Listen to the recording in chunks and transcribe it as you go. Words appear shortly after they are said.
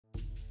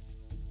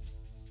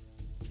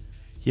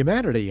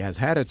Humanity has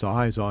had its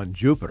eyes on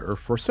Jupiter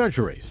for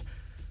centuries.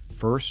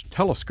 First,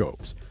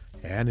 telescopes,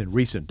 and in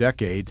recent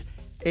decades,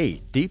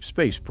 8 deep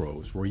space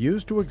probes were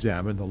used to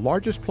examine the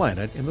largest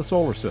planet in the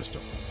solar system.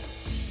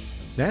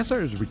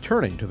 NASA is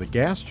returning to the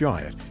gas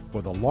giant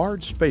with a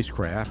large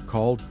spacecraft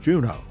called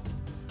Juno.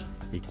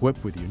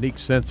 Equipped with unique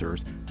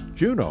sensors,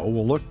 Juno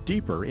will look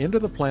deeper into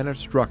the planet's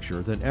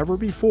structure than ever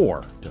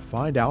before to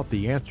find out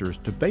the answers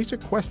to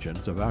basic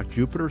questions about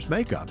Jupiter's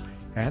makeup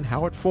and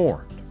how it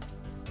formed.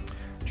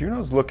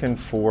 Juno's looking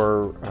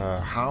for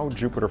how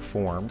Jupiter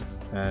formed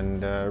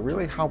and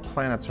really how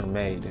planets are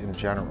made in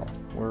general.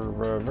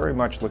 We're very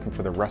much looking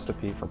for the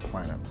recipe for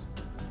planets.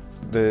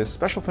 The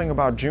special thing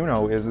about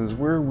Juno is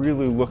we're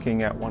really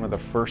looking at one of the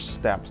first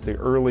steps, the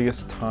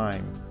earliest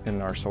time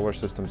in our solar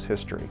system's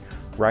history.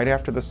 Right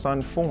after the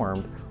sun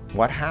formed,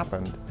 what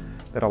happened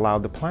that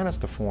allowed the planets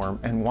to form,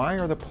 and why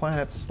are the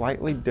planets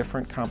slightly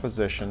different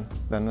composition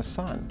than the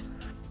sun?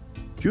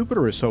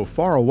 Jupiter is so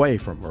far away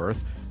from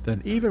Earth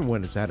that even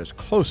when it's at its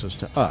closest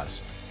to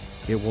us,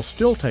 it will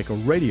still take a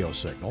radio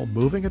signal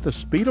moving at the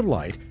speed of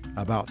light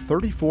about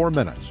 34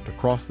 minutes to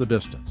cross the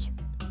distance.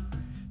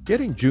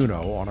 Getting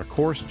Juno on a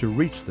course to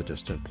reach the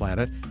distant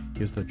planet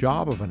is the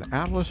job of an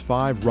Atlas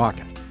V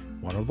rocket,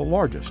 one of the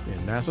largest in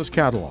NASA's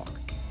catalog.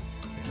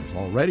 It has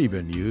already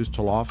been used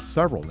to loft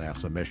several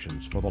NASA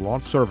missions for the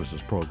Launch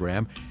Services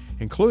Program,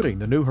 including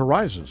the New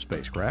Horizons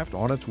spacecraft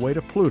on its way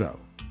to Pluto.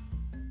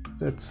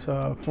 It's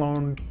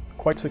flown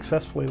quite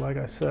successfully, like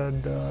I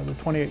said, the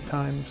 28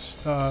 times.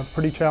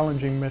 Pretty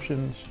challenging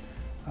missions,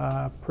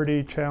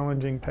 pretty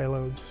challenging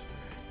payloads.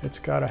 It's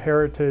got a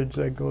heritage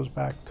that goes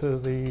back to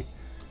the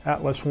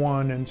Atlas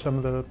I and some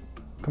of the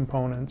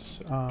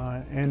components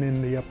and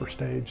in the upper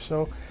stage.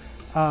 So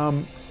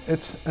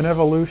it's an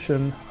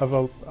evolution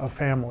of a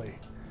family.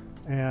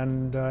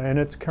 And in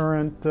its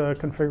current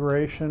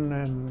configuration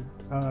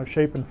and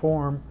shape and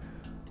form,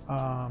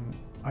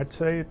 I'd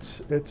say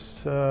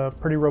it's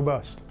pretty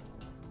robust.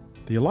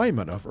 The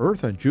alignment of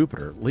Earth and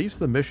Jupiter leaves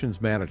the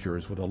mission's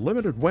managers with a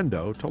limited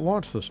window to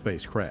launch the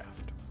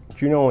spacecraft.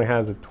 Juno only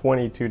has a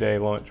 22-day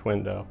launch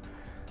window,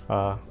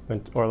 or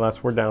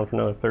unless we're down for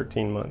another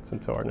 13 months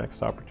until our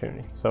next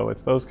opportunity. So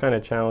it's those kind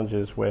of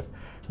challenges with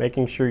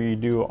making sure you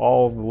do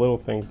all the little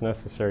things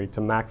necessary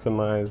to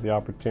maximize the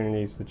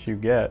opportunities that you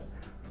get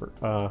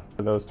for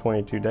those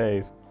 22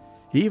 days.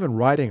 Even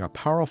riding a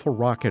powerful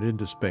rocket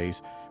into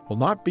space will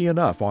not be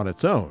enough on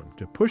its own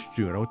to push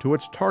Juno to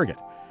its target.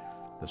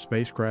 The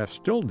spacecraft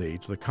still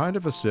needs the kind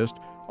of assist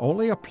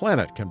only a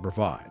planet can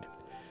provide.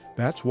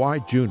 That's why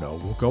Juno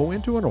will go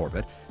into an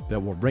orbit that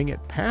will bring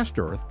it past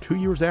Earth 2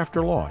 years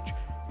after launch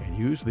and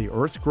use the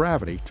Earth's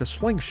gravity to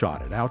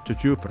slingshot it out to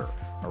Jupiter,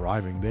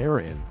 arriving there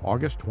in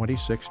August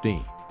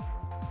 2016.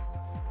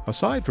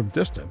 Aside from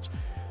distance,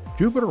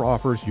 Jupiter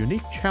offers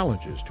unique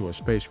challenges to a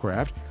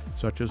spacecraft,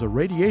 such as a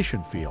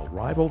radiation field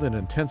rivaled in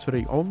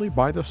intensity only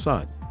by the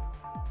sun.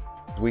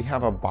 We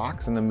have a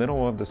box in the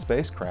middle of the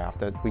spacecraft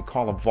that we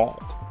call a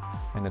vault,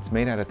 and it's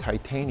made out of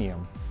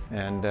titanium,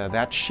 and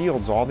that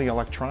shields all the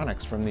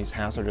electronics from these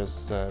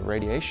hazardous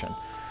radiation.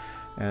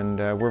 And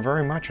we're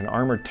very much an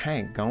armored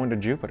tank going to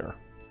Jupiter.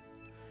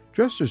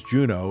 Just as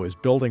Juno is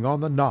building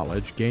on the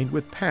knowledge gained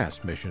with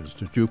past missions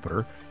to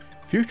Jupiter,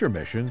 future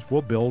missions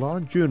will build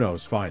on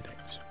Juno's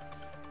findings.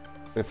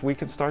 If we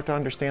can start to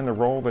understand the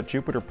role that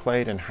Jupiter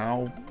played in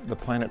how the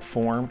planet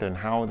formed and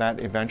how that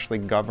eventually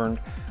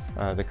governed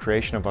the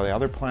creation of the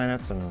other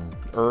planets and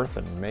Earth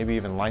and maybe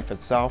even life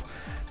itself,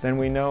 then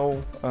we know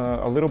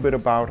a little bit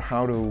about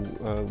how to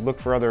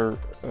look for other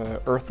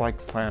Earth-like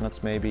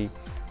planets maybe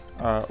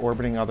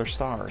orbiting other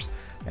stars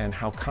and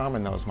how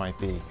common those might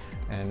be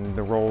and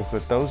the roles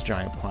that those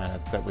giant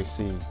planets that we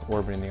see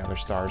orbiting the other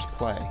stars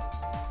play.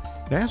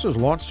 NASA's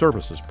Launch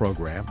Services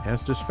Program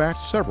has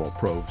dispatched several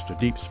probes to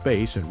deep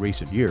space in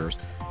recent years,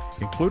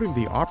 including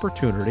the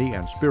Opportunity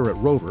and Spirit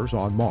rovers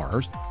on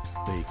Mars,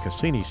 the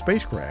Cassini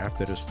spacecraft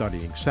that is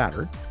studying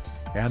Saturn,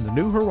 and the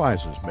New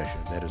Horizons mission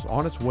that is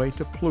on its way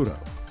to Pluto.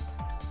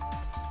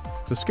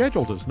 The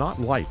schedule does not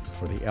lighten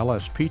for the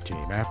LSP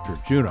team after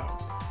Juno.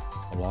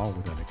 Along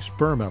with an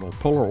experimental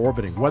polar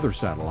orbiting weather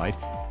satellite,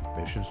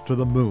 missions to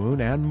the Moon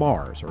and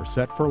Mars are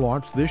set for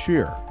launch this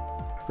year.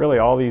 Really,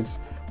 all these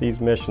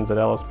missions that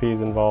LSP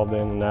is involved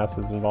in and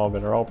NASA is involved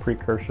in are all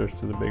precursors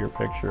to the bigger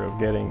picture of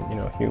getting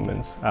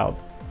humans out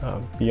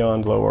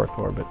beyond low Earth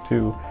orbit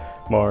to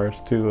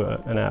Mars, to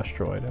an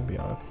asteroid and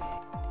beyond.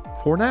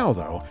 For now,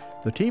 though,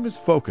 the team is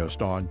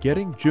focused on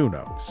getting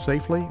Juno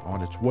safely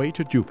on its way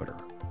to Jupiter.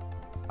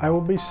 I will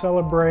be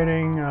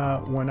celebrating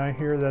when I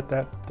hear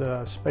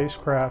that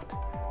spacecraft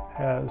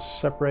has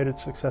separated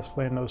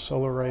successfully and those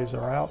solar rays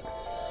are out.